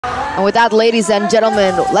And with that, ladies and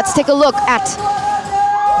gentlemen, let's take a look at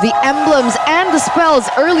the emblems and the spells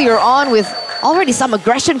earlier on, with already some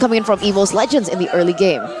aggression coming in from Evos Legends in the early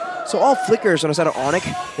game. So all flickers on the side of Onic,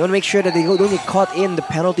 they want to make sure that they don't get caught in the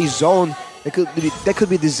penalty zone. That could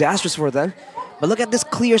be disastrous for them. But look at this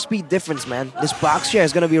clear speed difference, man. This Boxia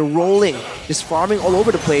is going to be rolling, just farming all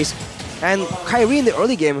over the place. And Kyrie in the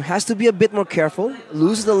early game has to be a bit more careful.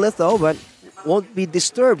 Loses the Litho, but won't be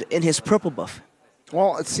disturbed in his purple buff.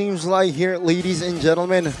 Well, it seems like here, ladies and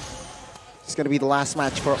gentlemen, it's going to be the last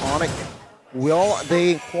match for Onic. Will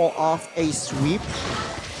they pull off a sweep?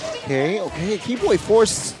 Okay. Keyboy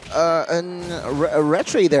forced a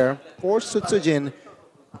retray there. Forced Sutsujin.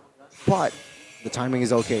 But the timing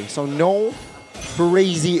is okay. So no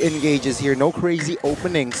crazy engages here. No crazy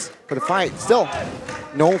openings for the fight. Still,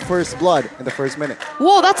 no first blood in the first minute.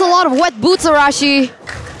 Whoa, that's a lot of wet boots, Arashi.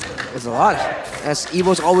 It's a lot. As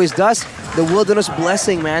Evos always does, the Wilderness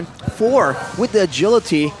Blessing, man. 4 with the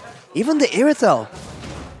agility. Even the Irithel.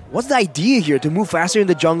 What's the idea here? To move faster in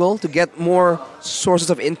the jungle, to get more sources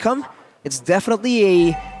of income? It's definitely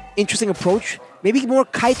a interesting approach. Maybe more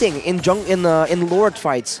kiting in Lord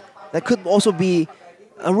fights. That could also be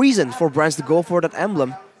a reason for brands to go for that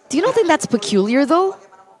emblem. Do you not think that's peculiar, though?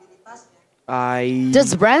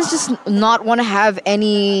 Does brands just not want to have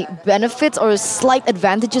any benefits or slight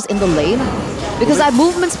advantages in the lane? Because that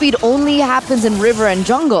movement speed only happens in river and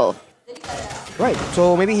jungle. Right,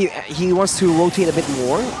 so maybe he wants to rotate a bit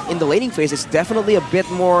more. In the laning phase, it's definitely a bit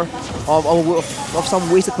more of some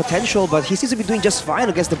wasted potential, but he seems to be doing just fine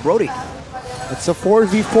against the Brody. It's a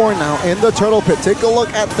 4v4 now in the Turtle Pit. Take a look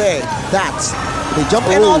at they jump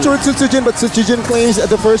in onto Sutsujin, but Sutsujin claims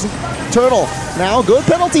the first turtle. Now good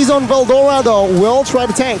penalties on Veldora though. Will try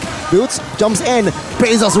to tank. Boots jumps in.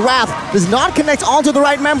 Bezos Wrath does not connect onto the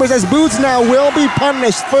right members, as Boots now will be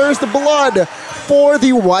punished. First blood for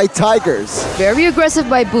the White Tigers. Very aggressive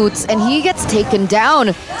by Boots, and he gets taken down.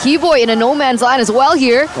 Keyboy in a no man's land as well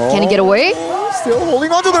here. Can he get away? Still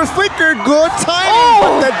holding on to their flicker. Good timing,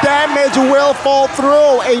 but the damage will fall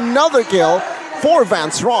through. Another kill for Van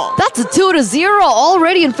Strong. That's a 2-0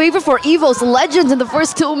 already in favor for Evos Legends in the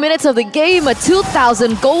first 2 minutes of the game. A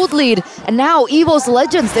 2,000 gold lead. And now Evos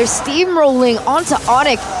Legends, they're steamrolling onto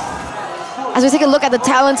Onic. As we take a look at the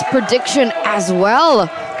talents prediction as well.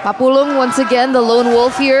 Papulung once again, the lone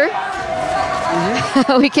wolf here.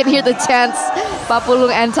 We can hear the chants,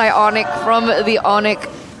 Papulung anti-Onic from the Onic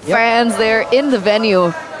fans there in the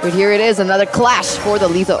venue. But here it is, another clash for the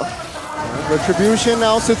Letho. Retribution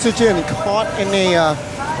now, Sutsujin caught in a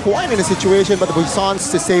quite in a situation, but the Buissons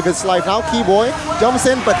to save his life. Now Keyboy jumps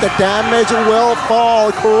in, but the damage will fall.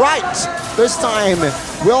 Right, this time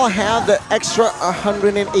we'll have the extra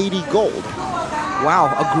 180 gold.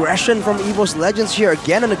 Wow, aggression from Evos Legends here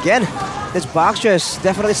again and again. This Boxia is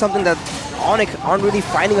definitely something that Onic aren't really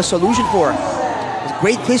finding a solution for. It's a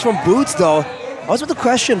great place from Boots though. I was about to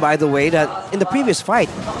question, by the way, that in the previous fight,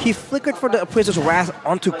 he flickered for the Princess Wrath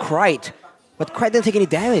onto Krite, but Krite didn't take any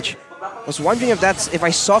damage. I was wondering if I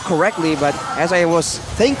saw correctly, but as I was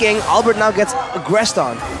thinking, Albert now gets aggressed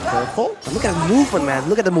on. Careful. But look at the movement, man.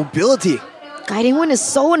 Look at the mobility. Guiding Wind is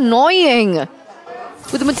so annoying.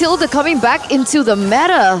 With Matilda coming back into the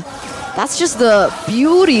meta, that's just the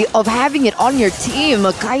beauty of having it on your team.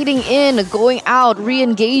 Guiding in, going out,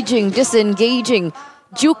 re-engaging, disengaging,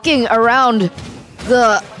 juking around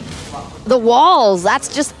the walls.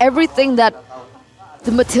 That's just everything that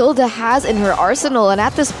the Matilda has in her arsenal. And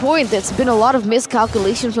at this point, there's been a lot of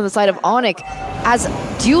miscalculations from the side of Onic as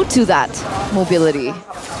due to that mobility.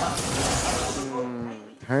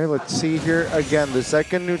 Okay, let's see here again. The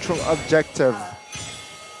second neutral objective.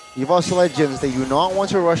 Evos Legends, they do not want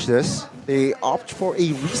to rush this. They opt for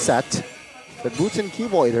a reset. But Boots and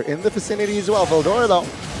Keyboy, they're in the vicinity as well. Veldora, though,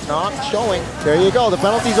 not showing. There you go, the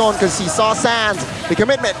penalty zone, because he saw Sands. The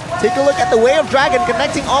commitment. Take a look at the Way of Dragon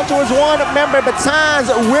connecting on towards one member, but Sands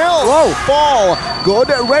will fall. Good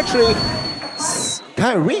retry.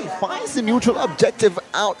 Kyrie finds the neutral objective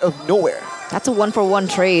out of nowhere. That's a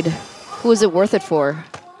 1-for-1 trade. Who is it worth it for?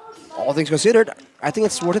 All things considered, I think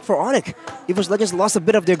it's worth it for Onic. Evos Legends lost a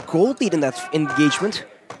bit of their gold lead in that engagement.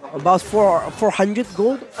 About 400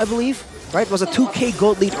 gold, I believe. Right? It was a 2k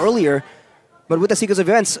gold lead earlier. But with the sequence of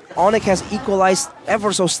events, Onic has equalized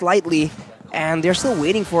ever so slightly. And they're still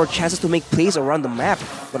waiting for chances to make plays around the map.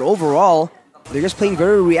 But overall, they're just playing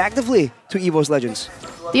very reactively to Evos Legends.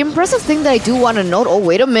 The impressive thing that I do want to note, oh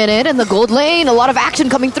wait a minute, in the gold lane, a lot of action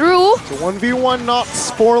coming through. The 1v1 not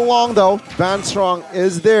for long though. Van Strong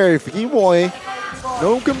is there. Keyboy,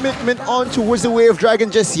 no commitment on towards the Way of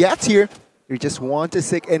Dragon just yet here. You just want to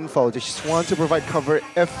seek info, just want to provide cover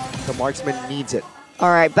if the marksman needs it. All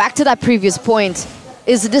right, back to that previous point.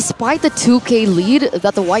 Is despite the 2K lead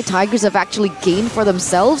that the White Tigers have actually gained for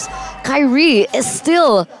themselves, Kyrie is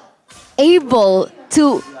still able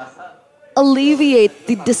to alleviate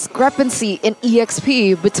the discrepancy in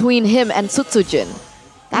EXP between him and Sutsujin.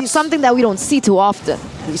 That's something that we don't see too often.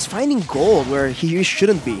 He's finding gold where he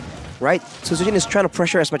shouldn't be, right? Sutsujin is trying to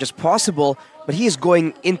pressure as much as possible, but he is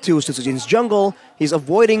going into Sutsujin's jungle. He's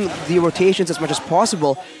avoiding the rotations as much as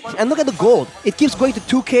possible. And look at the gold. It keeps going to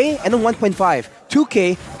 2K and then 1.5.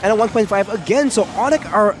 2K and then 1.5 again. So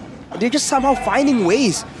Onic they're just somehow finding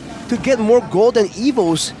ways to get more gold than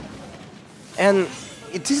Evos. And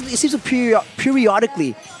it seems to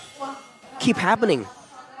periodically keep happening.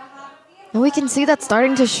 And we can see that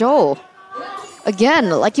starting to show.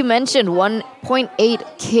 Again, like you mentioned,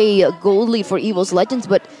 1.8k gold lead for Evos Legends,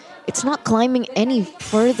 but it's not climbing any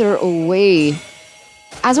further away.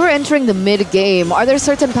 As we're entering the mid-game, are there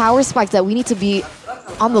certain power spikes that we need to be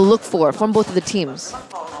on the look for from both of the teams?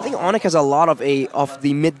 I think Onic has a lot of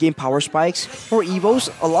the mid-game power spikes. For Evos,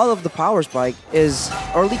 a lot of the power spike is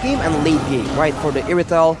early game and late game, right? For the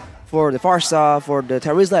Iritel, for the Farsa, for the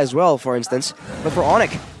Terizla as well, for instance. But for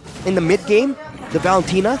Onic, in the mid-game, the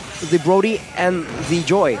Valentina, the Brody, and the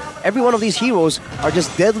Joy. Every one of these heroes are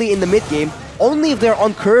just deadly in the mid-game, only if they're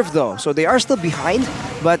on curve though. So they are still behind,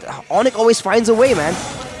 but Onic always finds a way, man.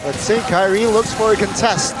 Let's see, Kyrie looks for a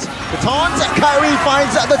contest. The taunt, Kyrie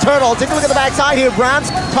finds the turtle. Take a look at the backside here, Brands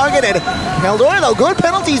targeted. Eldora though, good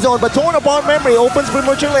penalty zone, but torn apart memory, opens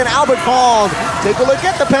prematurely and Albert falls. Take a look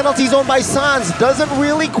at the penalty zone by Sans, doesn't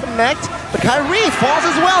really connect, but Kyrie falls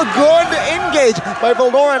as well. Good engage by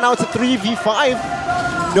Veldora, now it's a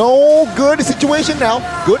 3v5. No good situation now,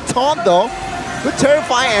 good taunt though. Good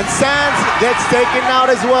terrify, and Sans gets taken out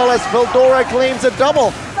as well as Veldora claims a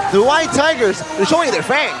double. The White Tigers, they're showing their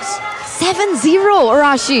fangs. 7-0,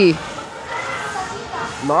 Arashi.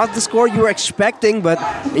 Not the score you were expecting, but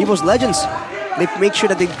Evos Legends, they make sure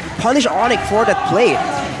that they punish Onic for that play.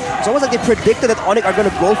 It's almost like they predicted that Onic are going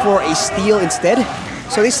to go for a steal instead.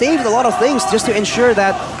 So they saved a lot of things just to ensure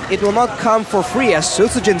that it will not come for free as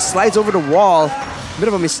Sutsujin slides over the wall. Bit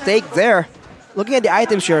of a mistake there. Looking at the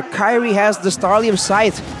items here, Kyrie has the Starlium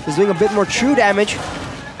Scythe. He's doing a bit more true damage.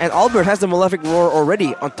 And Albert has the Malefic Roar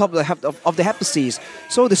already on top of the Heptaseas.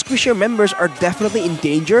 So the Squisher members are definitely in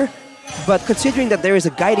danger. But considering that there is a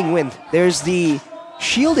guiding wind, there's the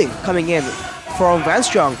shielding coming in from Van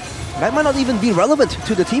Strong, that might not even be relevant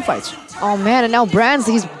to the team fights. Oh man, and now Brands,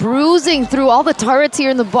 he's bruising through all the turrets here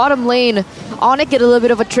in the bottom lane. Onic get a little bit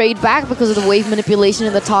of a trade back because of the wave manipulation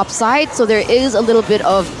in the top side. So there is a little bit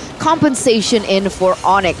of compensation in for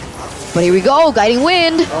Onic. But here we go, Guiding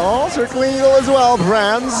Wind. Oh, Circling Eagle as well.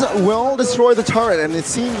 Brands will destroy the turret, and it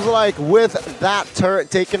seems like with that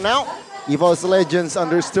turret taken out, Evos Legends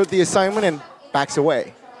understood the assignment and backs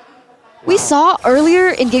away. We saw earlier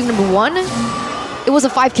in game number 1, it was a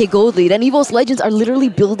 5k gold lead, and Evos Legends are literally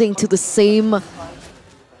building to the same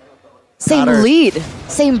lead,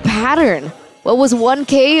 same pattern. What was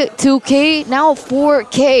 1k, 2k, now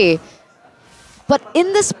 4k. But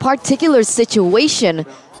in this particular situation,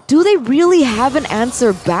 do they really have an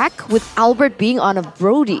answer back with Albert being on a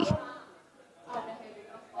Brody?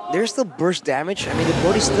 There's still burst damage. I mean, the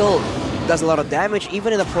Brody still does a lot of damage,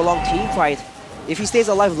 even in a prolonged team fight, if he stays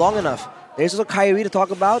alive long enough. There's also Kyrie to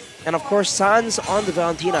talk about, and of course Sans on the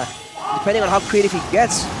Valentina. Depending on how creative he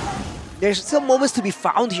gets, there's still moments to be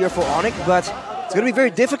found here for Onic, but it's going to be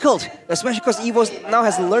very difficult, especially because Evos now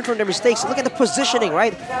has learned from their mistakes. Look at the positioning,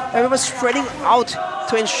 right? Everyone's spreading out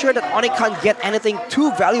to ensure that Onic can't get anything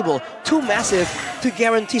too valuable, too massive to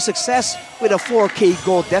guarantee success with a 4k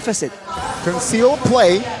gold deficit. Concealed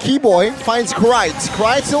play, Keyboy finds Krite.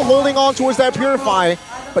 Krite still holding on towards that Purify,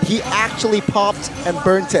 but he actually popped and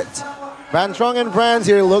burnt it. Van Trong and Brands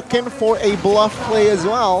here looking for a bluff play as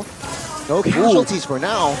well. No casualties for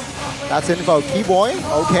now. That's info. Keyboy,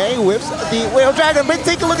 okay, whips the Whale Dragon, but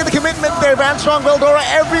take a look at the commitment there. Van Strong, Veldora,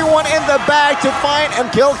 everyone in the bag to find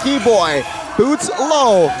and kill Keyboy. Boots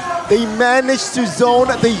low. They managed to zone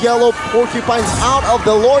the yellow porcupines out of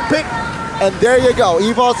the Lord pick. And there you go,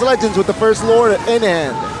 Evos Legends with the first Lord in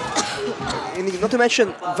hand. And not to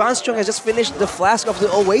mention, Van Strong has just finished the Flask of the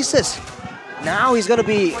Oasis. Now he's going to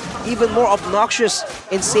be even more obnoxious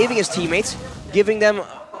in saving his teammates, giving them,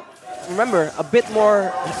 remember, a bit more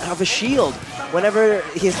of a shield whenever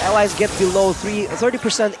his allies get below 30%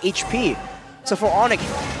 HP. So for Onic,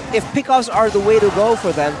 if pickoffs are the way to go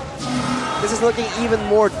for them, this is looking even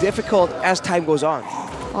more difficult as time goes on.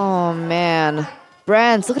 Oh man.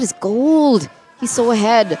 Brands, look at his gold. He's so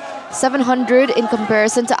ahead. 700 in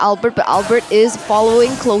comparison to Albert, but Albert is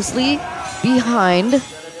following closely behind.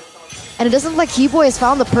 And it doesn't look like Keyboy has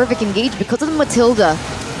found the perfect engage because of the Matilda.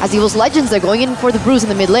 As Evos Legends, they're going in for the bruise in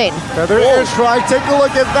the mid lane. Feather air strike, take a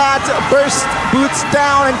look at that. Burst, boots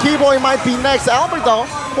down, and Keyboy might be next. Albert though,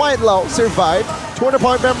 quite low, survived.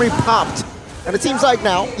 200-point memory popped. And it seems like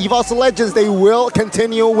now, Evos Legends, they will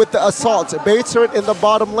continue with the assault. Base turret in the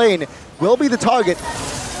bottom lane will be the target.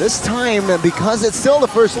 This time, because it's still the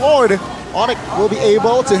First Lord, Onic will be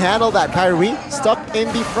able to handle that. Kyrie stuck in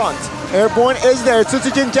the front. Airborne is there.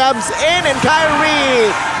 Tsutsujin jabs in, and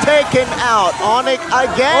Kyrie taken out. Onic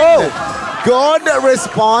again. Good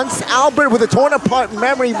response. Albert with a torn apart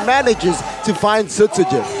memory manages to find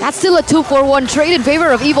Tsutsujin. That's still a 2-for-1 trade in favor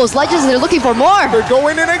of Evos Legends. They're looking for more. They're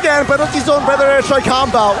going in again. Penalty zone, feather airstrike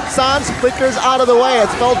combo. Sans flickers out of the way.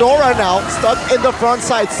 It's Feldora now, stuck in the front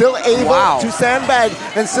side. Still able to sandbag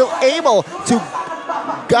and still able to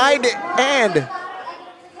guide and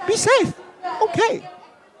be safe. Okay.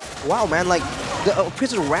 Wow, man, like, the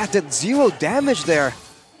Princess Wrath did 0 damage there.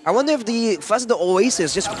 I wonder if the Flash of the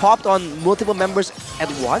Oasis just popped on multiple members at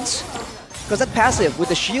once? Because that passive with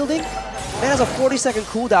the shielding, that has a 40-second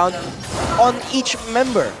cooldown on each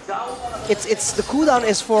member. It's the cooldown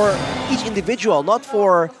is for each individual, not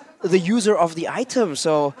for the user of the item.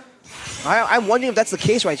 So I'm wondering if that's the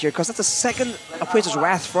case right here, because that's the second Princess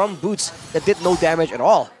Wrath from Boots that did no damage at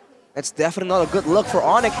all. That's definitely not a good look for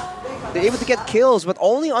Onic. They're able to get kills, but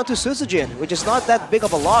only onto Tsutsujin, which is not that big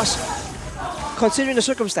of a loss, considering the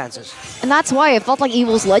circumstances. And that's why it felt like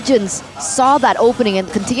Evos Legends saw that opening and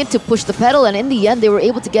continued to push the pedal, and in the end they were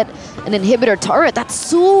able to get an inhibitor turret. That's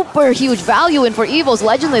super huge value, and for Evos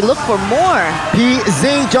Legends they look for more.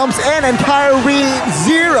 PZ jumps in, and Kyrie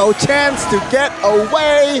 0 chance to get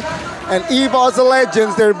away. And Evos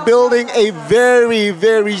Legends, they're building a very,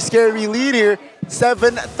 very scary lead here.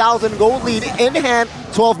 7,000 gold lead in hand,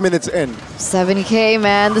 12 minutes in. 7K,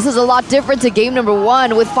 man. This is a lot different to game number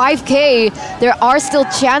 1. With 5K, there are still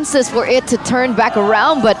chances for it to turn back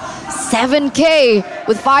around, but 7K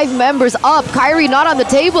with 5 members up. Kyrie not on the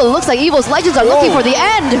table. It looks like Evos Legends are looking for the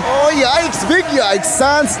end. Oh, yikes, big yikes.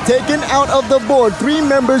 Sans taken out of the board. 3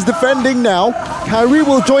 members defending now. Kyrie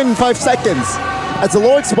will join in 5 seconds. As the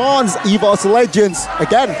Lord spawns, Evos Legends,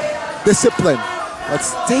 again, discipline.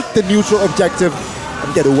 Let's take the neutral objective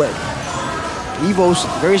and get away. Evos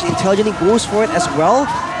very intelligently goes for it as well.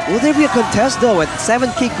 Will there be a contest though at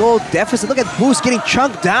 7k gold deficit? Look at Boost getting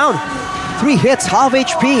chunked down. 3 hits, half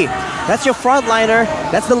HP. That's your frontliner.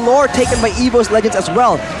 That's the lore taken by Evos Legends as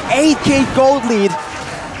well. 8k gold lead.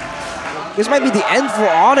 This might be the end for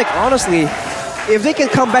Onic, honestly. If they can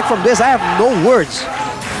come back from this, I have no words.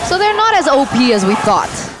 So they're not as OP as we thought.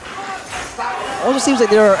 Also seems like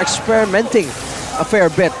they're experimenting a fair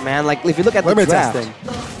bit, man. Like if you look at the draft,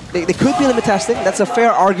 they could be limit testing. That's a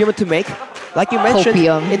fair argument to make. Like you mentioned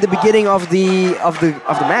in the beginning of the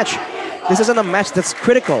match, this isn't a match that's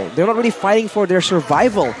critical. They're not really fighting for their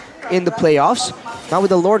survival in the playoffs. Now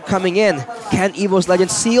with the Lord coming in, can Evos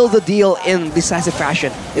Legends seal the deal in decisive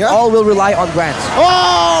fashion? It all will rely on Grants.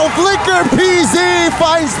 Oh, Flicker PZ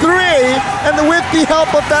finds 3, and with the help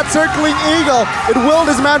of that circling eagle, it will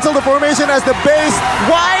dismantle the formation as the base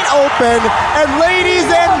wide open. And ladies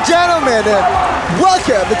and gentlemen,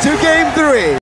 welcome to Game 3.